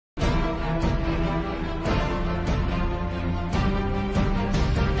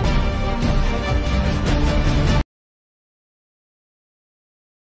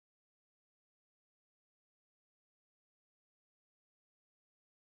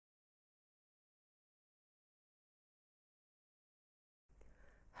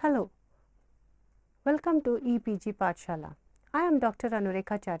Hello, welcome to EPG Pathshala. I am Dr.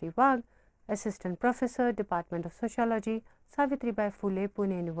 Anurekha Wagh, Assistant Professor, Department of Sociology, Savitribai Phule,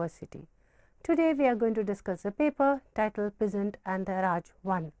 Pune University. Today we are going to discuss a paper titled Peasant and the Raj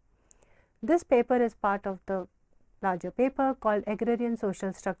I. This paper is part of the larger paper called Agrarian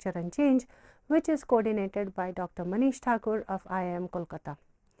Social Structure and Change, which is coordinated by Dr. Manish Thakur of IIM Kolkata.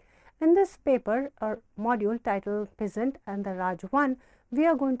 In this paper or module titled Peasant and the Raj I, we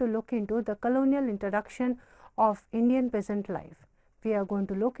are going to look into the colonial introduction of Indian peasant life. We are going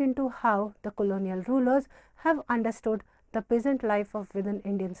to look into how the colonial rulers have understood the peasant life of within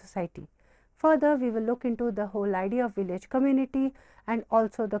Indian society. Further, we will look into the whole idea of village community and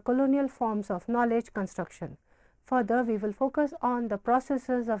also the colonial forms of knowledge construction. Further, we will focus on the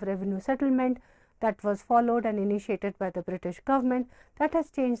processes of revenue settlement that was followed and initiated by the British government that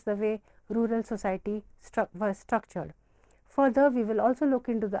has changed the way rural society was structured. Further, we will also look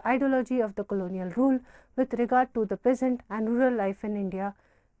into the ideology of the colonial rule with regard to the peasant and rural life in India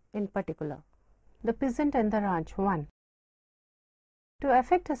in particular. The Peasant and the Raj I. To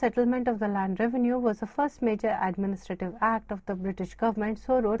effect a settlement of the land revenue was the first major administrative act of the British government,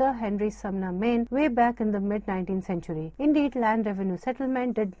 so wrote Sir Henry Sumner Maine way back in the mid-19th century. Indeed, land revenue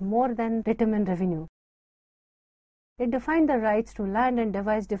settlement did more than determine revenue. It defined the rights to land and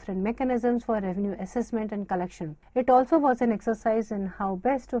devised different mechanisms for revenue assessment and collection. It also was an exercise in how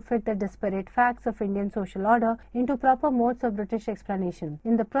best to fit the disparate facts of Indian social order into proper modes of British explanation.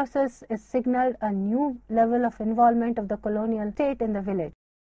 In the process, it signaled a new level of involvement of the colonial state in the village.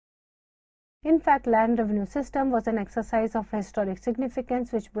 In fact, land revenue system was an exercise of historic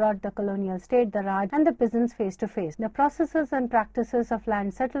significance which brought the colonial state, the Raj, and the peasants face to face. The processes and practices of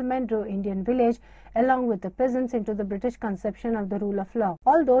land settlement drew Indian village along with the peasants into the British conception of the rule of law.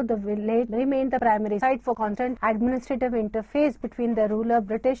 Although the village remained the primary site for constant administrative interface between the ruler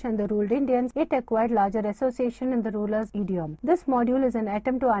British and the ruled Indians, it acquired larger association in the ruler's idiom. This module is an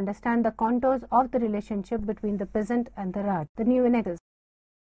attempt to understand the contours of the relationship between the peasant and the Raj. The new nexus.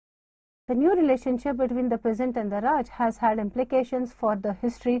 The new relationship between the peasant and the Raj has had implications for the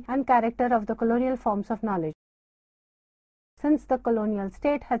history and character of the colonial forms of knowledge. Since the colonial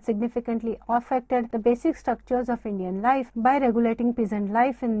state had significantly affected the basic structures of Indian life by regulating peasant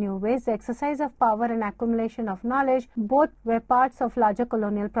life in new ways, the exercise of power and accumulation of knowledge both were parts of larger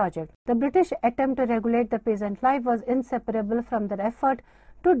colonial project. The British attempt to regulate the peasant life was inseparable from their effort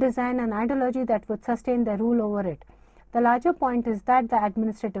to design an ideology that would sustain their rule over it. The larger point is that the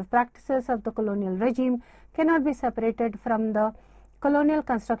administrative practices of the colonial regime cannot be separated from the colonial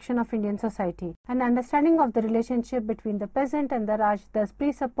construction of Indian society. An understanding of the relationship between the peasant and the Raj thus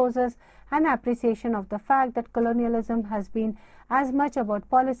presupposes an appreciation of the fact that colonialism has been as much about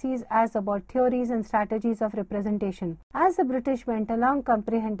policies as about theories and strategies of representation. As the British went along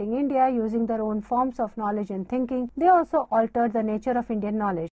comprehending India using their own forms of knowledge and thinking, they also altered the nature of Indian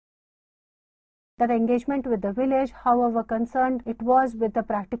knowledge. That engagement with the village, however concerned it was with the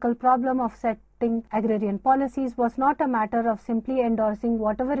practical problem of setting agrarian policies, was not a matter of simply endorsing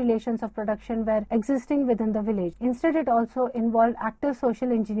whatever relations of production were existing within the village. Instead, it also involved active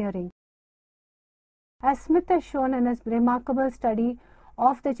social engineering. As Smith has shown in his remarkable study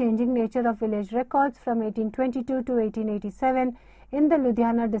of the changing nature of village records from 1822 to 1887, in the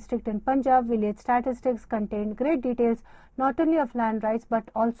Ludhiana district in Punjab, village statistics contained great details not only of land rights but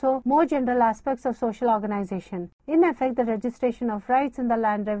also more general aspects of social organization. In effect, the registration of rights in the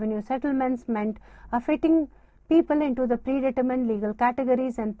land revenue settlements meant fitting people into the predetermined legal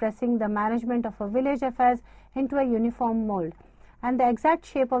categories and pressing the management of a village affairs into a uniform mold. And the exact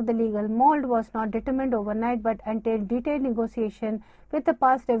shape of the legal mold was not determined overnight but entailed detailed negotiation with the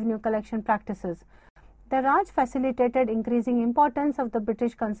past revenue collection practices. The Raj facilitated increasing importance of the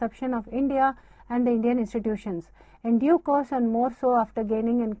British conception of India and the Indian institutions. In due course, and more so after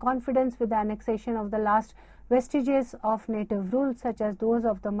gaining in confidence with the annexation of the last vestiges of native rule such as those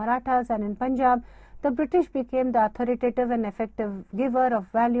of the Marathas and in Punjab, the British became the authoritative and effective giver of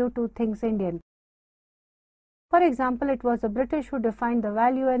value to things Indian. For example, it was the British who defined the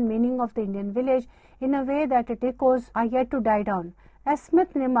value and meaning of the Indian village in a way that its echoes are yet to die down. As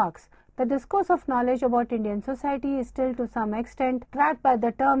Smith remarks, the discourse of knowledge about Indian society is still to some extent tracked by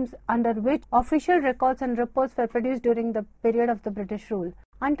the terms under which official records and reports were produced during the period of the British rule.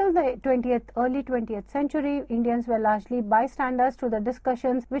 Until the early 20th century, Indians were largely bystanders to the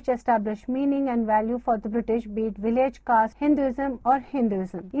discussions which established meaning and value for the British, be it village, caste, Hinduism or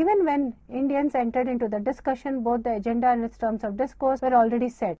Hinduism. Even when Indians entered into the discussion, both the agenda and its terms of discourse were already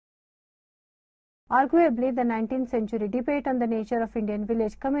set. Arguably, the 19th century debate on the nature of Indian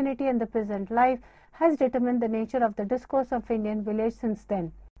village community and the peasant life has determined the nature of the discourse of Indian village since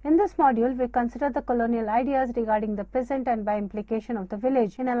then. In this module, we consider the colonial ideas regarding the peasant and by implication of the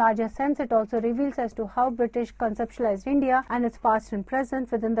village. In a larger sense, it also reveals as to how British conceptualized India and its past and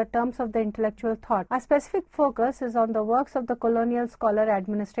present within the terms of the intellectual thought. Our specific focus is on the works of the colonial scholar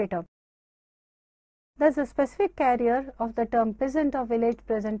administrator. Thus, the specific carrier of the term peasant or village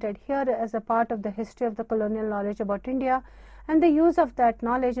presented here as a part of the history of the colonial knowledge about India and the use of that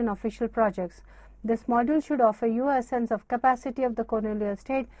knowledge in official projects. This module should offer you a sense of capacity of the colonial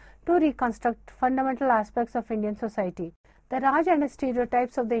state to reconstruct fundamental aspects of Indian society. The Raj and his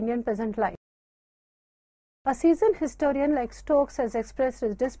stereotypes of the Indian peasant life. A seasoned historian like Stokes has expressed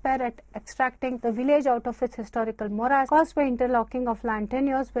his despair at extracting the village out of its historical morass caused by interlocking of land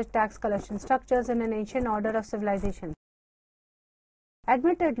tenures with tax collection structures in an ancient order of civilization.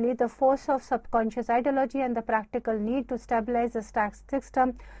 Admittedly, the force of subconscious ideology and the practical need to stabilize the tax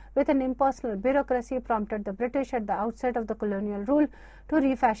system with an impersonal bureaucracy prompted the British at the outset of the colonial rule to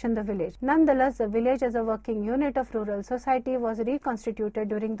refashion the village. Nonetheless, the village as a working unit of rural society was reconstituted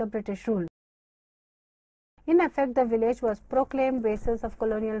during the British rule. In effect, the village was proclaimed basis of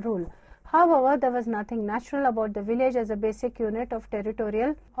colonial rule. However, there was nothing natural about the village as a basic unit of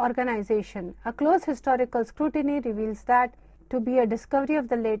territorial organization. A close historical scrutiny reveals that to be a discovery of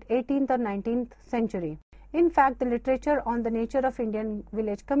the late 18th or 19th century. In fact, the literature on the nature of Indian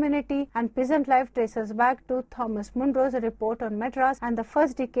village community and peasant life traces back to Thomas Munro's report on Madras and the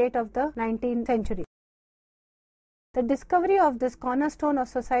first decade of the 19th century. The discovery of this cornerstone of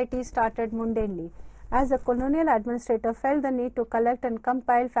society started mundanely, as the colonial administrator felt the need to collect and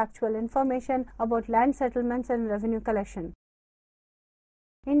compile factual information about land settlements and revenue collection.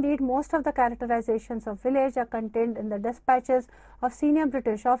 Indeed, most of the characterizations of village are contained in the dispatches of senior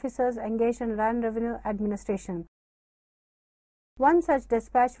British officers engaged in land revenue administration. One such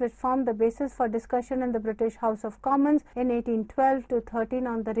dispatch, which formed the basis for discussion in the British House of Commons in 1812-13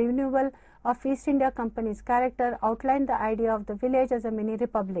 on the renewal of East India Company's character, outlined the idea of the village as a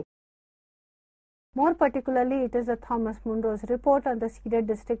mini-republic. More particularly, it is a Thomas Munro's report on the ceded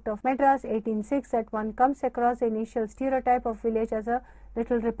district of Madras 1806 that one comes across the initial stereotype of village as a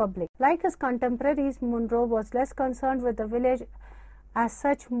little republic. Like his contemporaries, Munro was less concerned with the village as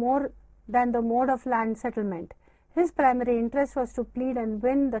such more than the mode of land settlement. His primary interest was to plead and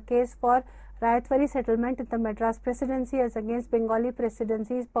win the case for Rayatwari settlement in the Madras Presidency as against Bengali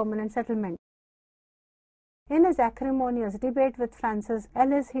Presidency's permanent settlement. In his acrimonious debate with Francis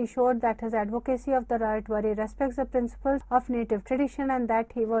Ellis, he showed that his advocacy of the Rayatwari respects the principles of native tradition and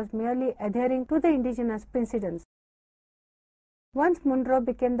that he was merely adhering to the indigenous precedents. Once Munro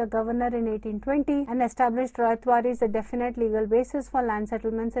became the governor in 1820 and established Rayatwari as a definite legal basis for land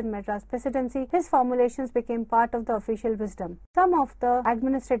settlements in Madras Presidency, his formulations became part of the official wisdom. Some of the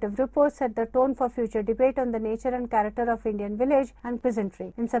administrative reports set the tone for future debate on the nature and character of Indian village and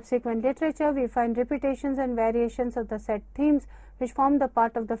peasantry. In subsequent literature, we find repetitions and variations of the set themes which form the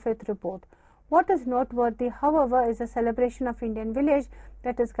part of the fifth report. What is noteworthy, however, is a celebration of Indian village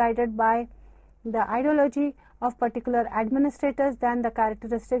that is guided by the ideology of particular administrators than the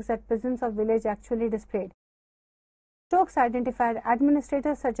characteristics that peasants of village actually displayed. Stokes identified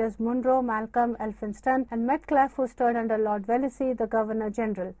administrators such as Munro, Malcolm, Elphinstone, and Metcalfe, who stood under Lord Wellesley, the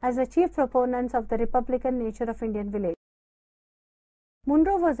Governor-General, as the chief proponents of the republican nature of Indian village.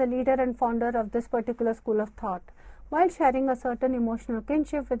 Munro was a leader and founder of this particular school of thought. While sharing a certain emotional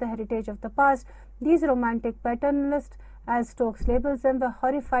kinship with the heritage of the past, these romantic paternalists, as Stokes labels them, were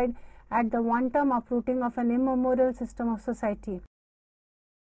horrified at the wanton uprooting of an immemorial system of society.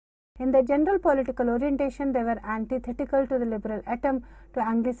 In their general political orientation, they were antithetical to the liberal attempt to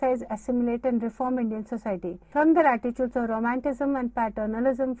anglicize, assimilate, and reform Indian society. From their attitudes of romanticism and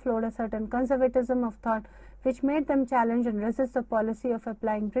paternalism flowed a certain conservatism of thought which made them challenge and resist the policy of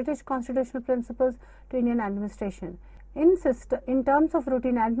applying British constitutional principles to Indian administration. In terms of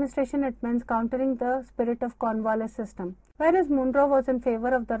routine administration, it means countering the spirit of Cornwallis system. Whereas Munro was in favor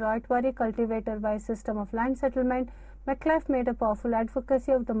of the Rayatwari cultivator-wise system of land settlement, Metcalfe made a powerful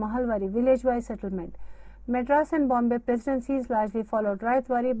advocacy of the Mahalwari village-wise settlement. Madras and Bombay presidencies largely followed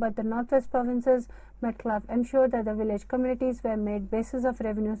Rayatwari, but the northwest provinces, Metcalfe ensured that the village communities were made basis of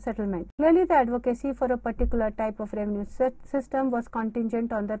revenue settlement. Clearly, the advocacy for a particular type of revenue system was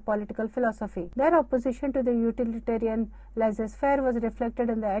contingent on their political philosophy. Their opposition to the utilitarian laissez-faire was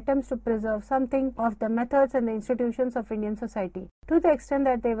reflected in the attempts to preserve something of the methods and the institutions of Indian society. To the extent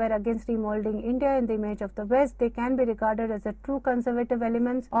that they were against remolding India in the image of the West, they can be regarded as the true conservative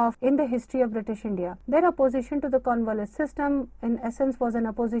elements in the history of British India. Their opposition to the Cornwallis system, in essence, was an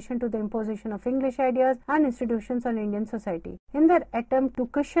opposition to the imposition of English ideas and institutions on Indian society. In their attempt to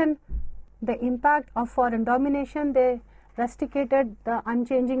cushion the impact of foreign domination, they rusticated the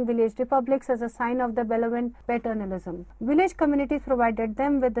unchanging village republics as a sign of the benevolent paternalism. Village communities provided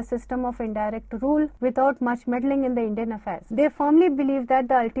them with the system of indirect rule without much meddling in the Indian affairs. They firmly believed that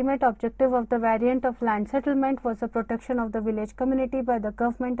the ultimate objective of the variant of land settlement was the protection of the village community by the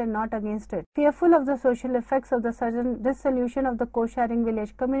government and not against it. Fearful of the social effects of the sudden dissolution of the co-sharing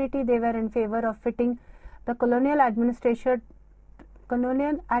village community, they were in favor of fitting the colonial administration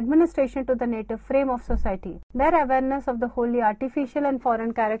to the native frame of society. Their awareness of the wholly artificial and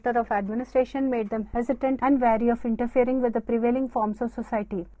foreign character of administration made them hesitant and wary of interfering with the prevailing forms of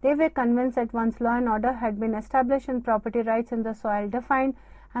society. They were convinced that once law and order had been established and property rights in the soil defined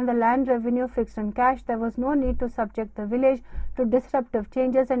and the land revenue fixed in cash, there was no need to subject the village to disruptive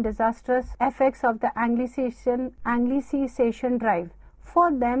changes and disastrous effects of the Anglicization drive. For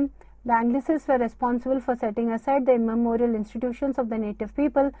them, the Anglicists were responsible for setting aside the immemorial institutions of the native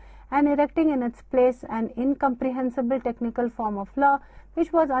people and erecting in its place an incomprehensible technical form of law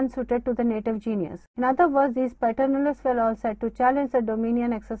which was unsuited to the native genius. In other words, these paternalists were all set to challenge the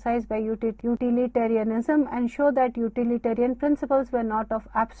dominion exercised by utilitarianism and show that utilitarian principles were not of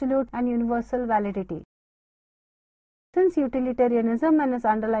absolute and universal validity. Since utilitarianism and its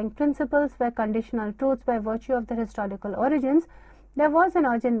underlying principles were conditional truths by virtue of their historical origins, there was an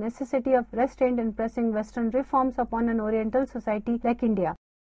urgent necessity of restraint in pressing Western reforms upon an Oriental society like India.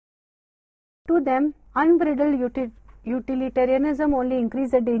 To them, unbridled utilitarianism only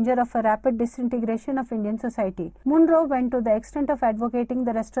increased the danger of a rapid disintegration of Indian society. Munro went to the extent of advocating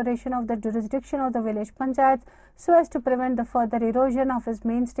the restoration of the jurisdiction of the village panchayats so as to prevent the further erosion of his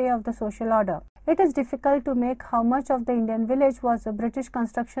mainstay of the social order. It is difficult to make how much of the Indian village was a British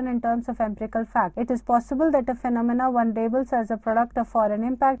construction in terms of empirical fact. It is possible that a phenomena one labels as a product of foreign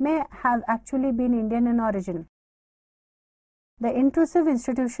impact may have actually been Indian in origin. The intrusive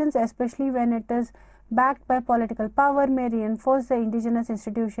institutions, especially when it is backed by political power, may reinforce the indigenous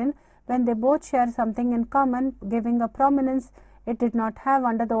institution when they both share something in common, giving a prominence it did not have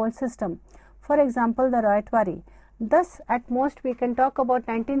under the old system. For example, the Royatwari. Thus, at most, we can talk about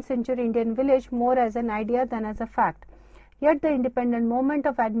 19th century Indian village more as an idea than as a fact. Yet, the independent movement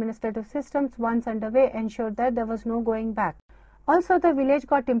of administrative systems once underway ensured that there was no going back. Also, the village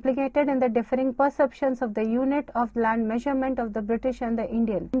got implicated in the differing perceptions of the unit of land measurement of the British and the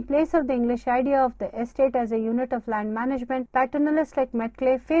Indian. In place of the English idea of the estate as a unit of land management, paternalists like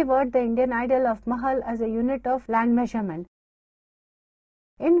Metcalfe favored the Indian ideal of mahal as a unit of land measurement.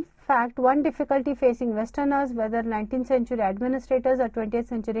 In fact, one difficulty facing Westerners, whether 19th century administrators or 20th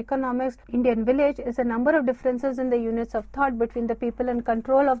century economics, Indian village, is a number of differences in the units of thought between the people in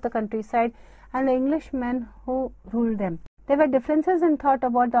control of the countryside and the Englishmen who ruled them. There were differences in thought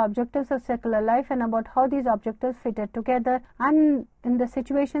about the objectives of secular life and about how these objectives fitted together and in the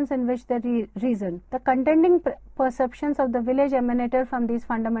situations in which they reasoned. The contending perceptions of the village emanated from these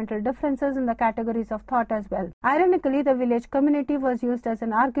fundamental differences in the categories of thought as well. Ironically, the village community was used as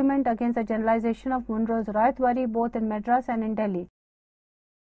an argument against the generalization of Munro's Royatwari both in Madras and in Delhi.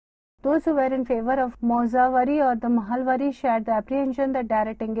 Those who were in favor of Mauzavari or the Mahalwari shared the apprehension that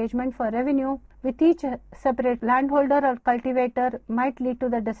direct engagement for revenue with each separate landholder or cultivator might lead to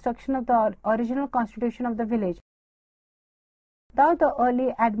the destruction of the original constitution of the village. Though the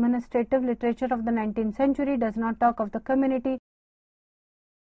early administrative literature of the 19th century does not talk of the community,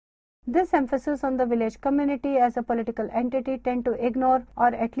 this emphasis on the village community as a political entity tend to ignore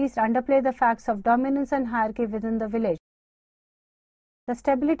or at least underplay the facts of dominance and hierarchy within the village. The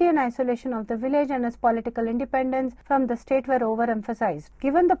stability and isolation of the village and its political independence from the state were overemphasized.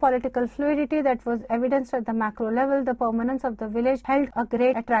 Given the political fluidity that was evidenced at the macro level, the permanence of the village held a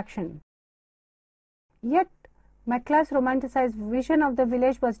great attraction. Yet, Metcalfe's romanticized vision of the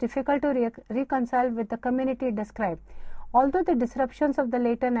village was difficult to reconcile with the community described. Although the disruptions of the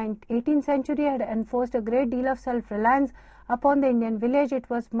later 18th century had enforced a great deal of self-reliance upon the Indian village, it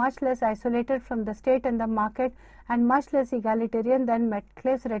was much less isolated from the state and the market and much less egalitarian than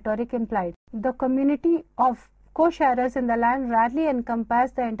Metcalfe's rhetoric implied. The community of co-sharers in the land rarely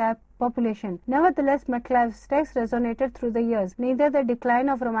encompassed the entire population. Nevertheless, Metcalfe's text resonated through the years. Neither the decline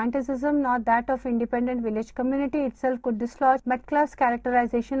of Romanticism nor that of independent village community itself could dislodge Metcalfe's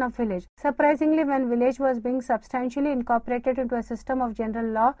characterization of village. Surprisingly, when village was being substantially incorporated into a system of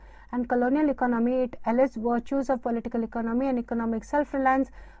general law and colonial economy, it alleged virtues of political economy and economic self-reliance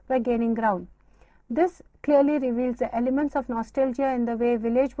were gaining ground. This clearly reveals the elements of nostalgia in the way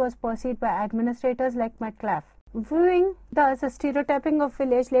village was perceived by administrators like Metcalfe. Viewing thus a stereotyping of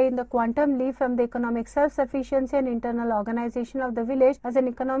village lay in the quantum leap from the economic self-sufficiency and internal organization of the village as an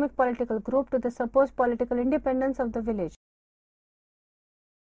economic political group to the supposed political independence of the village.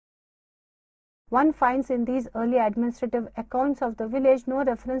 One finds in these early administrative accounts of the village no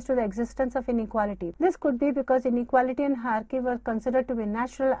reference to the existence of inequality. This could be because inequality and hierarchy were considered to be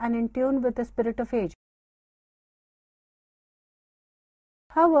natural and in tune with the spirit of age.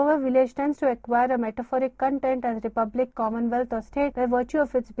 However, village tends to acquire a metaphoric content as republic, commonwealth or state by virtue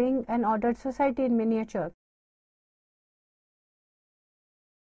of its being an ordered society in miniature.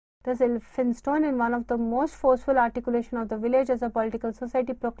 Thus, Elphinstone, in one of the most forceful articulation of the village as a political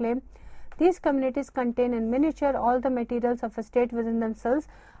society, proclaimed, "These communities contain in miniature all the materials of a state within themselves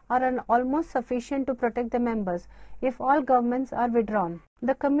are almost sufficient to protect the members, if all governments are withdrawn."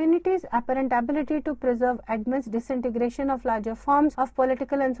 The community's apparent ability to preserve admits disintegration of larger forms of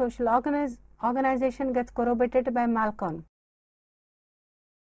political and social organization gets corroborated by Malcolm.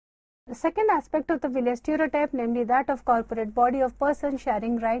 The second aspect of the village stereotype, namely that of corporate body of persons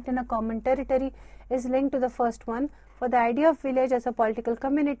sharing right in a common territory, is linked to the first one, for the idea of village as a political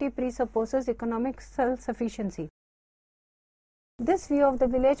community presupposes economic self-sufficiency. This view of the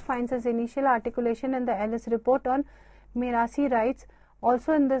village finds its initial articulation in the Ellis report on Mirasi rights,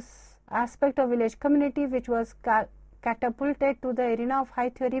 also in this aspect of village community, which was catapulted to the arena of high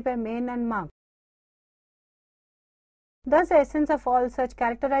theory by Maine and Mark. Thus, the essence of all such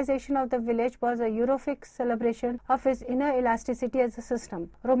characterization of the village was a Eurofic celebration of its inner elasticity as a system.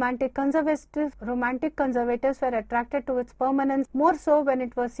 Romantic conservatives were attracted to its permanence, more so when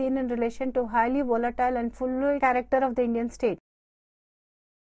it was seen in relation to highly volatile and fluid character of the Indian state.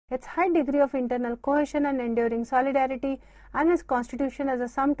 Its high degree of internal cohesion and enduring solidarity, and its constitution as a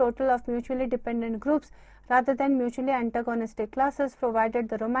sum total of mutually dependent groups rather than mutually antagonistic classes, provided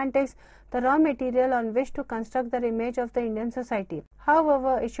the Romantics the raw material on which to construct their image of the Indian society.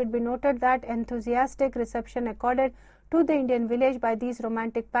 However, it should be noted that enthusiastic reception accorded to the Indian village by these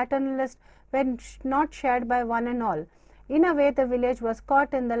romantic paternalists were not shared by one and all. In a way, the village was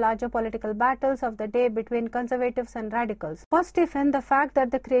caught in the larger political battles of the day between conservatives and radicals. For Stephen, the fact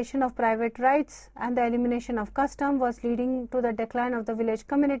that the creation of private rights and the elimination of custom was leading to the decline of the village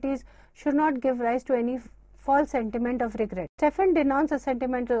communities should not give rise to any false sentiment of regret. Stephen denounced the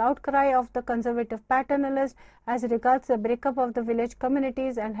sentimental outcry of the conservative paternalists as regards the breakup of the village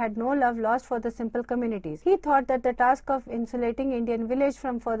communities and had no love lost for the simple communities. He thought that the task of insulating Indian village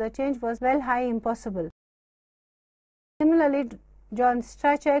from further change was well high impossible. Similarly, John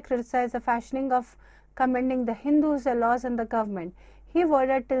Strachey criticized the fashioning of commending the Hindus, the laws and the government. He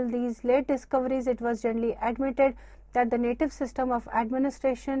worded, till these late discoveries it was generally admitted that the native system of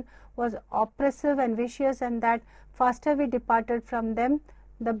administration was oppressive and vicious, and that faster we departed from them,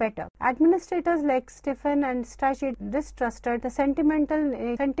 the better. Administrators like Stephen and Strachey distrusted the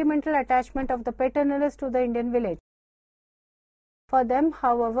sentimental attachment of the paternalists to the Indian village. For them,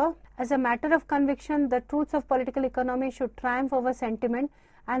 however, as a matter of conviction, the truths of political economy should triumph over sentiment,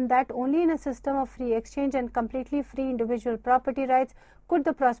 and that only in a system of free exchange and completely free individual property rights could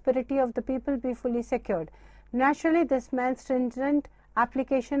the prosperity of the people be fully secured. Naturally, this meant stringent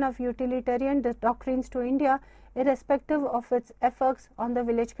application of utilitarian doctrines to India, irrespective of its effects on the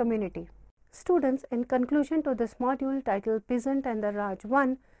village community. Students, in conclusion to this module titled Peasant and the Raj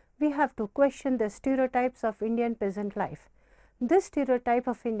I, we have to question the stereotypes of Indian peasant life. This stereotype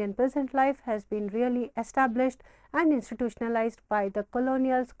of Indian peasant life has been really established and institutionalized by the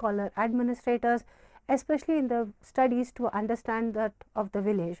colonial scholar administrators, especially in the studies to understand that of the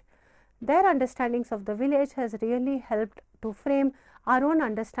village. Their understandings of the village has really helped to frame our own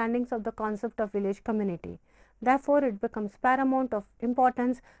understandings of the concept of village community. Therefore, it becomes paramount of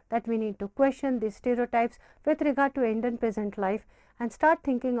importance that we need to question these stereotypes with regard to Indian peasant life and start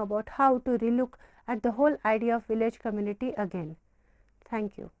thinking about how to relook at the whole idea of village community again.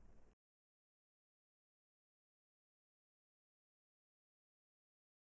 Thank you.